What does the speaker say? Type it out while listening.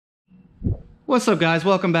What's up, guys?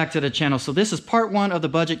 Welcome back to the channel. So this is part one of the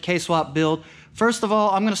budget K-Swap build. First of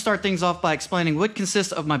all, I'm going to start things off by explaining what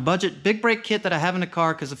consists of my budget big brake kit that I have in the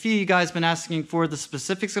car, because a few of you guys have been asking for the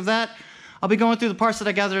specifics of that. I'll be going through the parts that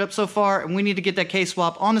I gathered up so far, and we need to get that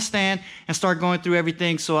K-Swap on the stand and start going through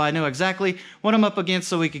everything so I know exactly what I'm up against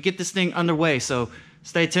so we could get this thing underway. So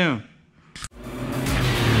stay tuned.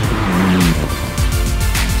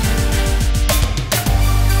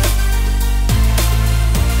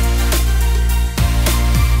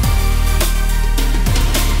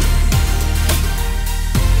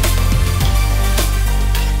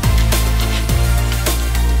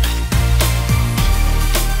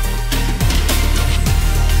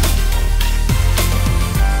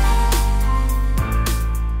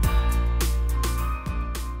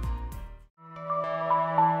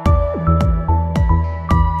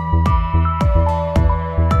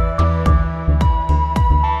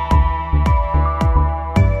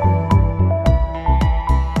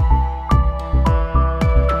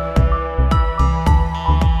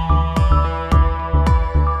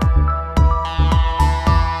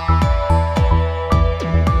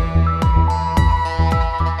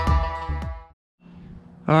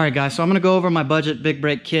 Alright guys, so I'm going to go over my budget big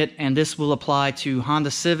brake kit, and this will apply to Honda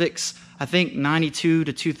Civics, I think 92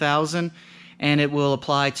 to 2000, and it will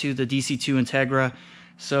apply to the DC2 Integra.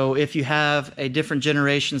 So if you have a different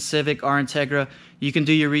generation Civic or Integra, you can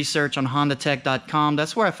do your research on hondatech.com.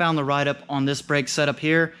 That's where I found the write-up on this brake setup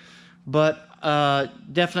here, but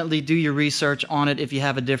definitely do your research on it if you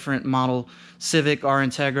have a different model Civic or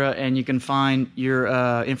Integra, and you can find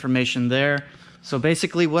your information there. So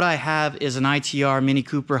basically what I have is an ITR Mini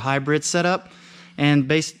Cooper hybrid setup, and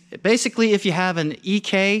basically if you have an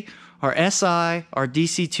EK or SI or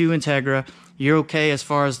DC2 Integra, you're okay as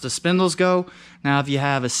far as the spindles go. Now if you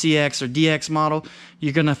have a CX or DX model,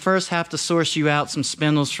 you're going to first have to source you out some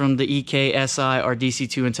spindles from the EK, SI or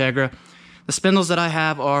DC2 Integra. The spindles that I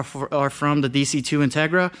have are from the DC2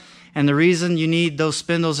 Integra, and the reason you need those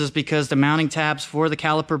spindles is because the mounting tabs for the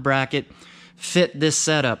caliper bracket fit this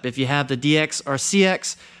setup. If you have the DX or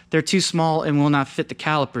CX, they're too small and will not fit the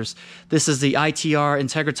calipers. This is the ITR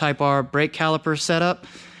Integra Type R brake caliper setup,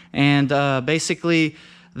 and basically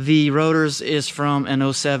the rotors is from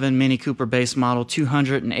an 07 Mini Cooper base model,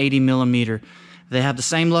 280 millimeter. They have the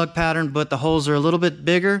same lug pattern, but the holes are a little bit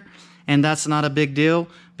bigger, and that's not a big deal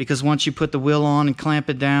because once you put the wheel on and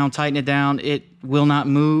clamp it down, tighten it down, it will not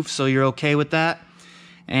move, so you're okay with that.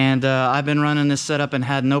 And I've been running this setup and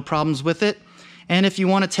had no problems with it. And if you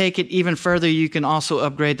want to take it even further, you can also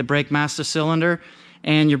upgrade the brake master cylinder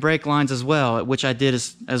and your brake lines as well, which I did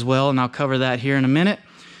as well, and I'll cover that here in a minute.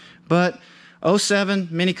 But 07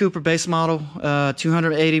 Mini Cooper base model,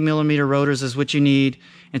 280 millimeter rotors is what you need.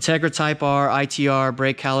 Integra Type R, ITR,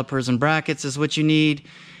 brake calipers and brackets is what you need.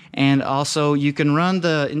 And also you can run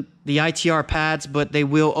the ITR pads, but they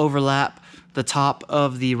will overlap the top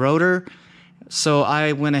of the rotor. So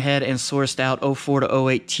I went ahead and sourced out 04 to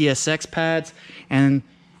 08 TSX pads, and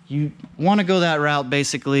you want to go that route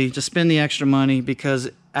basically, just spend the extra money, because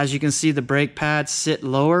as you can see the brake pads sit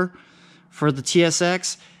lower for the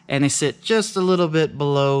TSX, and they sit just a little bit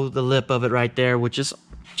below the lip of it right there, which is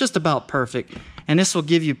just about perfect. And this will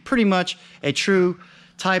give you pretty much a true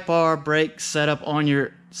Type R brake setup on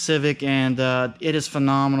your Civic, and it is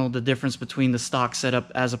phenomenal, the difference between the stock setup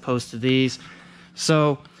as opposed to these.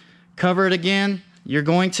 So cover it again, you're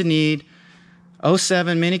going to need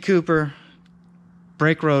 07 Mini Cooper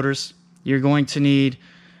brake rotors. You're going to need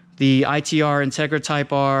the ITR Integra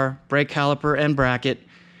Type R brake caliper and bracket.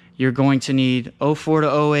 You're going to need 04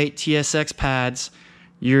 to 08 TSX pads.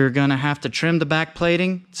 You're going to have to trim the back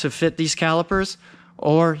plating to fit these calipers,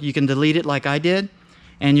 or you can delete it like I did.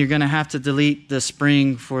 And you're going to have to delete the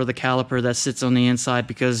spring for the caliper that sits on the inside,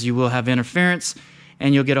 because you will have interference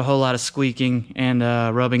and you'll get a whole lot of squeaking and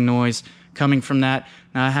rubbing noise coming from that.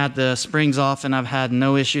 Now, I had the springs off and I've had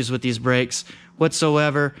no issues with these brakes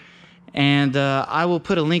whatsoever. And I will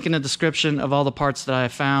put a link in the description of all the parts that I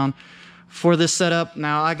found for this setup.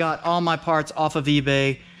 Now, I got all my parts off of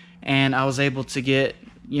eBay, and I was able to get,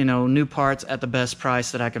 you know, new parts at the best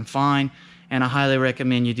price that I can find. And I highly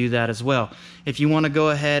recommend you do that as well. If you want to go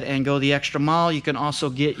ahead and go the extra mile, you can also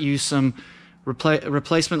get you some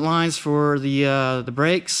replacement lines for the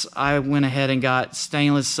brakes. I went ahead and got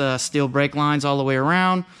stainless steel brake lines all the way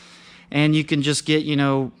around, and you can just get, you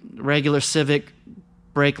know, regular Civic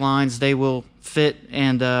brake lines. They will fit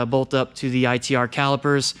and bolt up to the ITR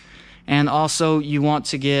calipers. And also you want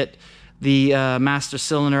to get the master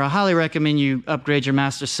cylinder. I highly recommend you upgrade your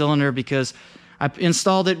master cylinder, because I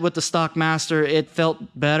installed it with the stock master. It felt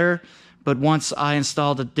better, but once I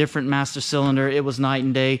installed a different master cylinder, it was night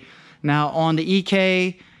and day. Now on the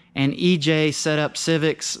EK and EJ setup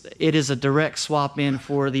Civics, it is a direct swap in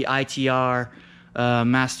for the ITR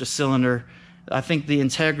master cylinder. I think the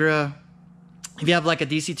Integra, if you have like a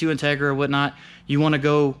DC2 Integra or whatnot, you want to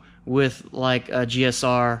go with like a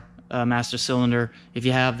GSR master cylinder. If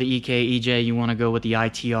you have the EK, EJ, you want to go with the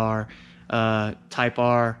ITR Type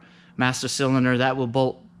R master cylinder. That will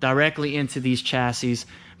bolt directly into these chassis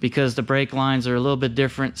because the brake lines are a little bit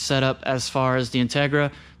different setup as far as the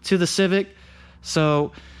Integra to the Civic.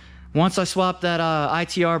 So once I swapped that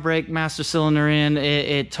ITR brake master cylinder in,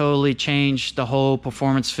 it totally changed the whole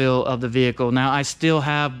performance feel of the vehicle. Now I still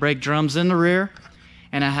have brake drums in the rear,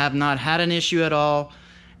 and I have not had an issue at all.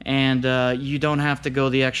 And you don't have to go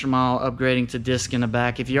the extra mile upgrading to disc in the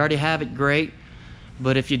back. If you already have it, great.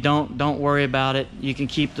 But if you don't worry about it. You can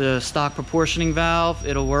keep the stock proportioning valve.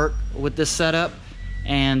 It'll work with this setup.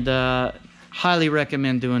 And highly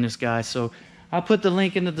recommend doing this, guys. So I'll put the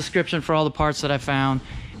link in the description for all the parts that I found.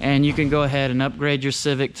 And you can go ahead and upgrade your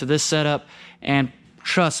Civic to this setup. And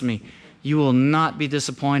trust me, you will not be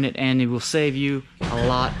disappointed, and it will save you a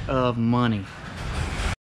lot of money.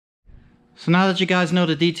 So now that you guys know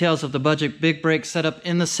the details of the budget big brake setup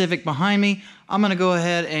in the Civic behind me, I'm going to go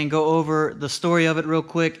ahead and go over the story of it real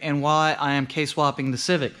quick and why I am K-swapping the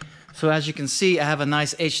Civic. So as you can see, I have a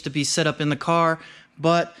nice H2B setup in the car,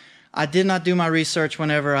 but I did not do my research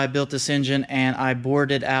whenever I built this engine, and I bored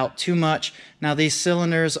it out too much. Now these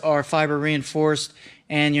cylinders are fiber reinforced,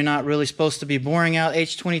 and you're not really supposed to be boring out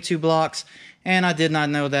H22 blocks. And I did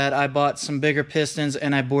not know that. I bought some bigger pistons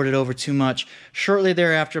and I bored it over too much. Shortly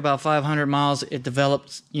thereafter, about 500 miles, it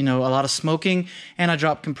developed, a lot of smoking, and I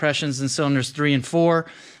dropped compressions in cylinders 3 and 4.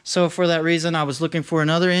 So for that reason, I was looking for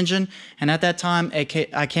another engine, and at that time,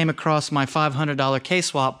 I came across my $500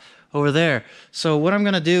 K-swap over there. So what I'm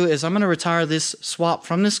going to do is I'm going to retire this swap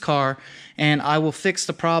from this car, and I will fix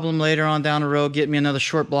the problem later on down the road, get me another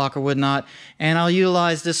short block or whatnot, and I'll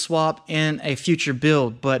utilize this swap in a future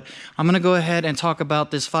build. But I'm going to go ahead and talk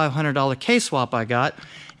about this $500 K-swap I got.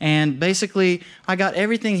 And basically, I got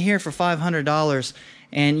everything here for $500,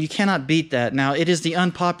 and you cannot beat that. Now, it is the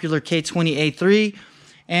unpopular K20A3,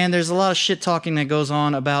 and there's a lot of shit talking that goes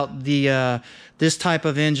on about the this type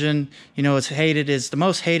of engine. It's hated. It's the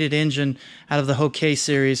most hated engine out of the whole K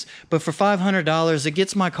series. But for $500, it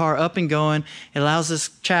gets my car up and going. It allows this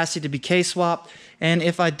chassis to be K-swapped. And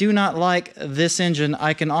if I do not like this engine,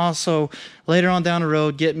 I can also, later on down the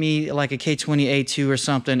road, get me like a K20A2 or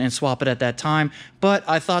something and swap it at that time. But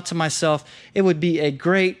I thought to myself, it would be a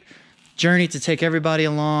great journey to take everybody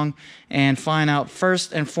along and find out,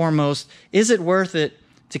 first and foremost, is it worth it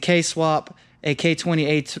to K-swap a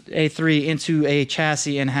K20A3 into a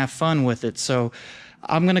chassis and have fun with it? So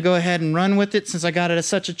I'm going to go ahead and run with it since I got it at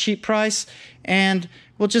such a cheap price, and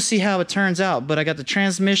we'll just see how it turns out. But I got the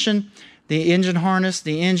transmission, the engine harness,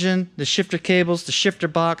 the engine, the shifter cables, the shifter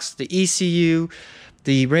box, the ECU,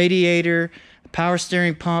 the radiator, power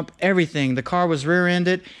steering pump, everything. The car was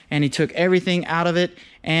rear-ended, and he took everything out of it,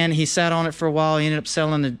 and he sat on it for a while. He ended up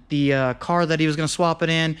selling the car that he was going to swap it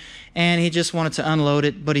in, and he just wanted to unload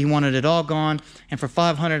it, but he wanted it all gone. And for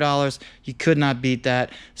 $500, you could not beat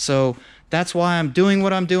that. So that's why I'm doing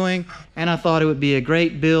what I'm doing, and I thought it would be a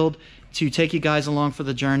great build to take you guys along for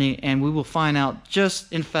the journey, and we will find out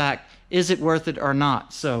just, in fact, is it worth it or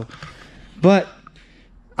not. So, but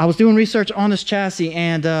I was doing research on this chassis,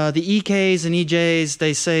 and the EKs and EJs,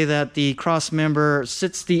 they say that the cross member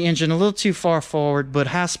sits the engine a little too far forward, but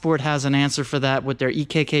Hasport has an answer for that with their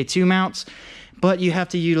EKK2 mounts. But you have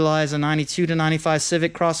to utilize a 92 to 95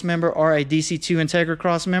 Civic cross member or a DC2 Integra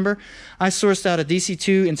cross member. I sourced out a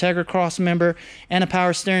DC2 Integra cross member and a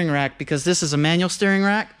power steering rack because this is a manual steering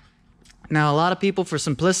rack. Now, a lot of people, for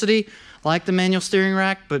simplicity, like the manual steering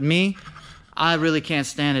rack, but me, I really can't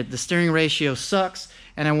stand it. The steering ratio sucks,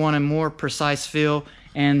 and I want a more precise feel,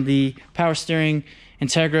 and the power steering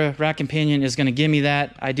Integra rack and pinion is going to give me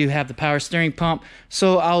that. I do have the power steering pump,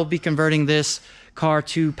 so I'll be converting this car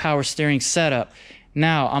to power steering setup.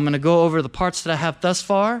 Now, I'm going to go over the parts that I have thus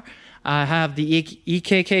far. I have the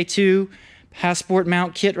EKK2 Hasport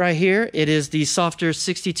mount kit right here. It is the softer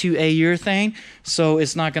 62A urethane, so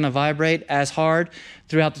it's not going to vibrate as hard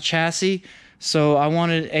throughout the chassis. So I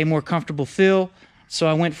wanted a more comfortable feel, so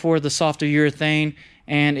I went for the softer urethane,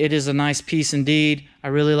 and it is a nice piece indeed. I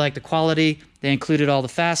really like the quality. They included all the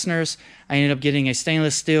fasteners. I ended up getting a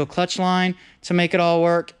stainless steel clutch line to make it all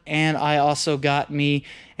work, and I also got me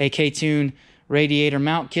a K-Tune radiator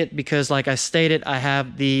mount kit because, like I stated, I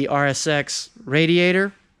have the RSX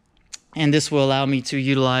radiator, and this will allow me to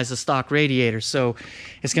utilize a stock radiator. So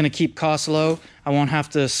it's going to keep costs low. I won't have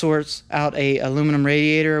to source out a aluminum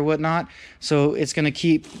radiator or whatnot. So it's going to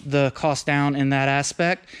keep the cost down in that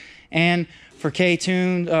aspect. And for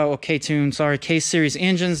K-Series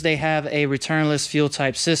engines, they have a returnless fuel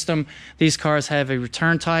type system. These cars have a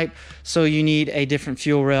return type, so you need a different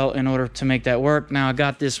fuel rail in order to make that work. Now I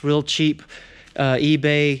got this real cheap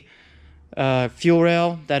eBay fuel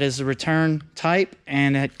rail that is a return type,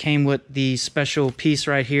 and it came with the special piece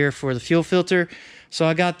right here for the fuel filter. So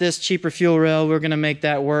I got this cheaper fuel rail. We're going to make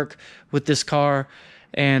that work with this car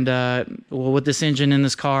and with this engine in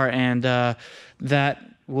this car, and that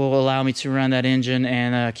will allow me to run that engine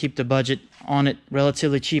and keep the budget on it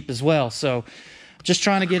relatively cheap as well. So just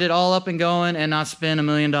trying to get it all up and going and not spend $1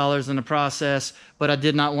 million in the process, but I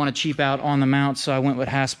did not want to cheap out on the mounts, so I went with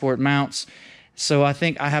Hasport mounts. So I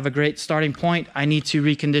think I have a great starting point. I need to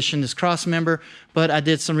recondition this cross member, but I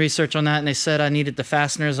did some research on that, and they said I needed the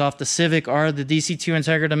fasteners off the Civic or the DC2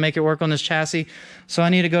 Integra to make it work on this chassis. So I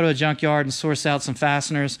need to go to a junkyard and source out some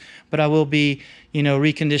fasteners, but I will be,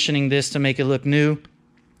 reconditioning this to make it look new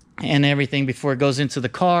and everything before it goes into the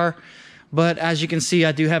car. But as you can see,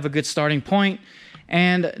 I do have a good starting point.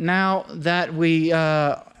 And now that we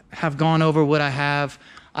have gone over what I have,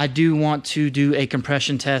 I do want to do a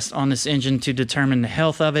compression test on this engine to determine the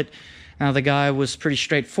health of it. Now the guy was pretty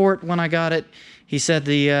straightforward when I got it. He said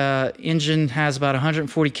the engine has about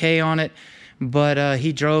 140K on it, but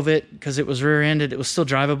he drove it because it was rear-ended. It was still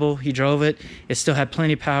drivable. He drove it. It still had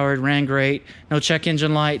plenty of power. It ran great. No check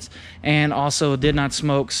engine lights, and also did not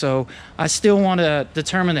smoke. So I still want to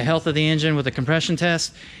determine the health of the engine with a compression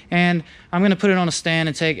test, and I'm going to put it on a stand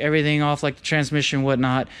and take everything off, like the transmission and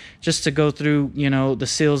whatnot, just to go through, the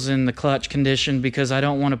seals in the clutch condition, because I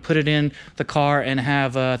don't want to put it in the car and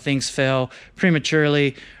have things fail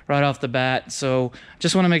prematurely right off the bat. So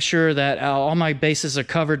just want to make sure that all my bases are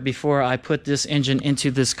covered before I put this engine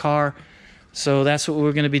into this car. So that's what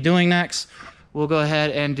we're going to be doing next. We'll go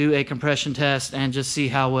ahead and do a compression test and just see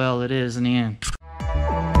how well it is in the end.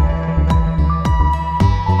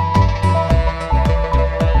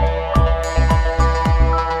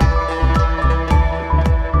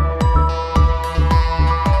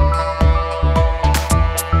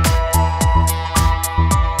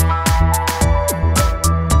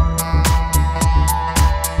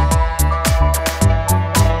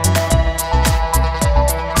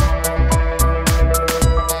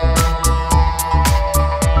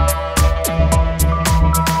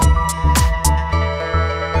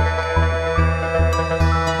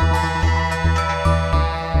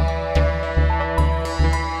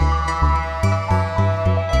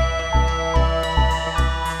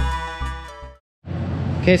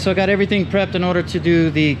 Okay, so I got everything prepped in order to do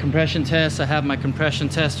the compression test. I have my compression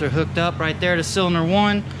tester hooked up right there to cylinder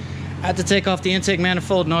 1. I had to take off the intake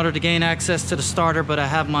manifold in order to gain access to the starter, but I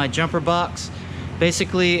have my jumper box.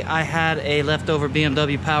 Basically, I had a leftover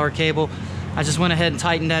BMW power cable. I just went ahead and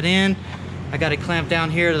tightened that in. I got it clamped down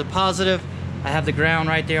here to the positive. I have the ground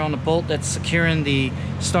right there on the bolt that's securing the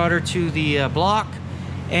starter to the block.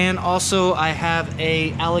 And also I have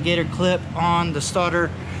a alligator clip on the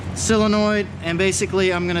starter solenoid, and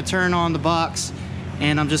basically I'm going to turn on the box,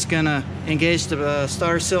 and I'm just going to engage the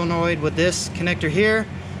starter solenoid with this connector here,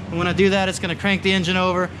 and when I do that, it's going to crank the engine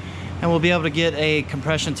over, and we'll be able to get a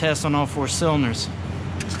compression test on all 4 cylinders.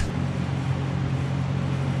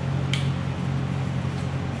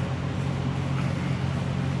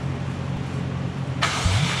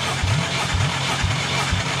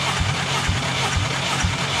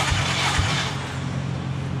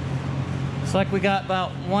 Looks like we got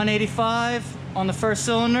about 185 on the first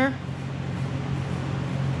cylinder.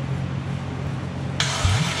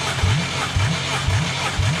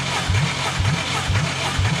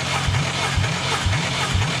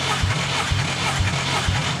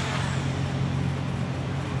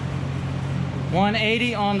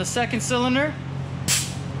 $180 on the second cylinder.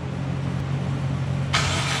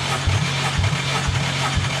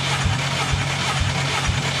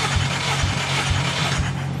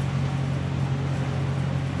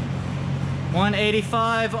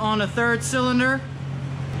 $185 on the third cylinder.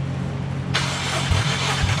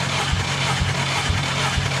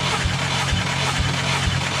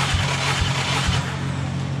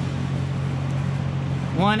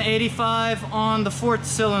 $185 on the fourth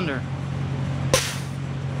cylinder.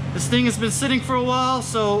 This thing has been sitting for a while,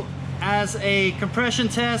 so as a compression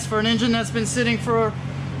test for an engine that's been sitting for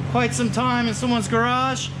quite some time in someone's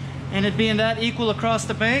garage, and it being that equal across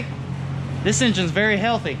the bank, this engine's very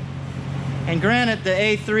healthy. And granted, the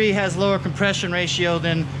A3 has lower compression ratio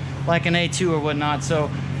than like an A2 or whatnot, so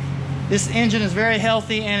This engine is very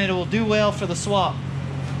healthy and it will do well for the swap.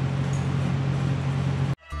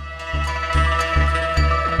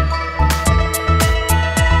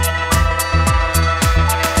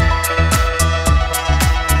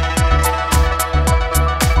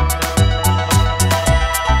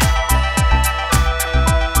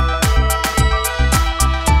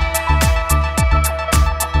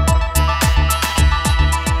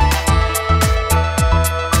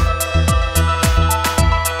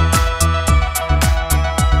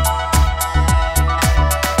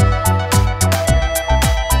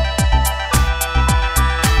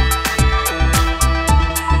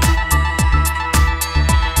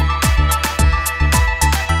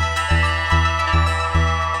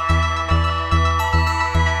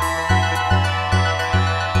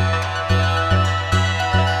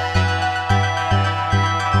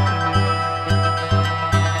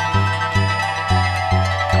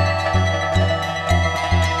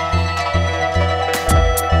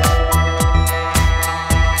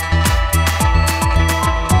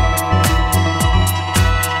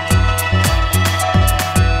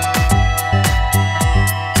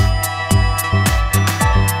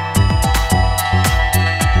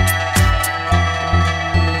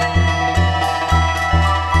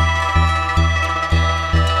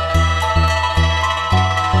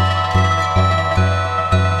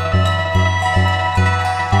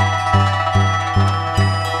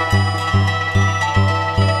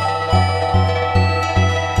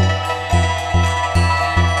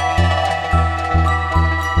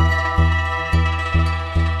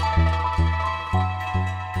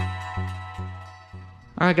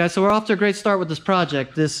 All right, guys, so we're off to a great start with this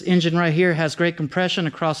project. This engine right here has great compression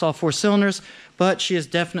across all 4 cylinders, but she is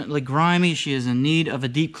definitely grimy. She is in need of a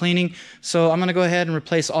deep cleaning. So I'm going to go ahead and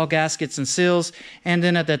replace all gaskets and seals, and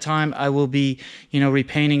then at that time I will be,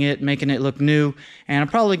 repainting it, making it look new. And I'm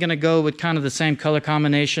probably going to go with kind of the same color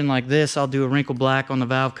combination like this. I'll do a wrinkle black on the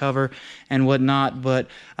valve cover and whatnot, but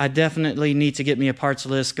I definitely need to get me a parts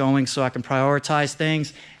list going so I can prioritize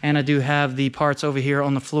things. And I do have the parts over here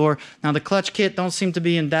on the floor. Now the clutch kit don't seem to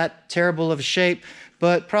be in that terrible of a shape,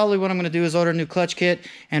 but probably what I'm going to do is order a new clutch kit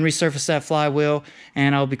and resurface that flywheel,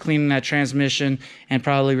 and I'll be cleaning that transmission and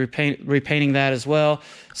probably repainting that as well.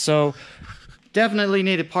 So definitely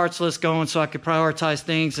need a parts list going so I could prioritize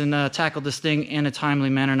things and tackle this thing in a timely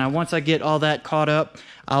manner. Now once I get all that caught up,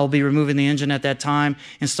 I'll be removing the engine at that time,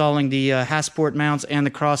 installing the Hasport mounts and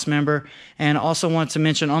the cross member. And also want to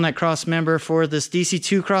mention on that cross member, for this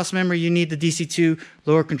DC2 cross member, you need the DC2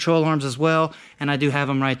 lower control arms as well, and I do have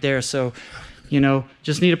them right there. So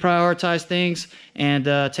just need to prioritize things and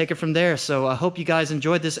take it from there. So I hope you guys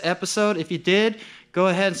enjoyed this episode. If you did, go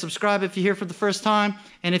ahead and subscribe if you're here for the first time.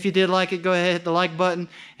 And if you did like it, go ahead and hit the like button.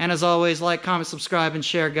 And as always, like, comment, subscribe, and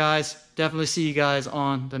share, guys. Definitely see you guys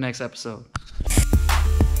on the next episode.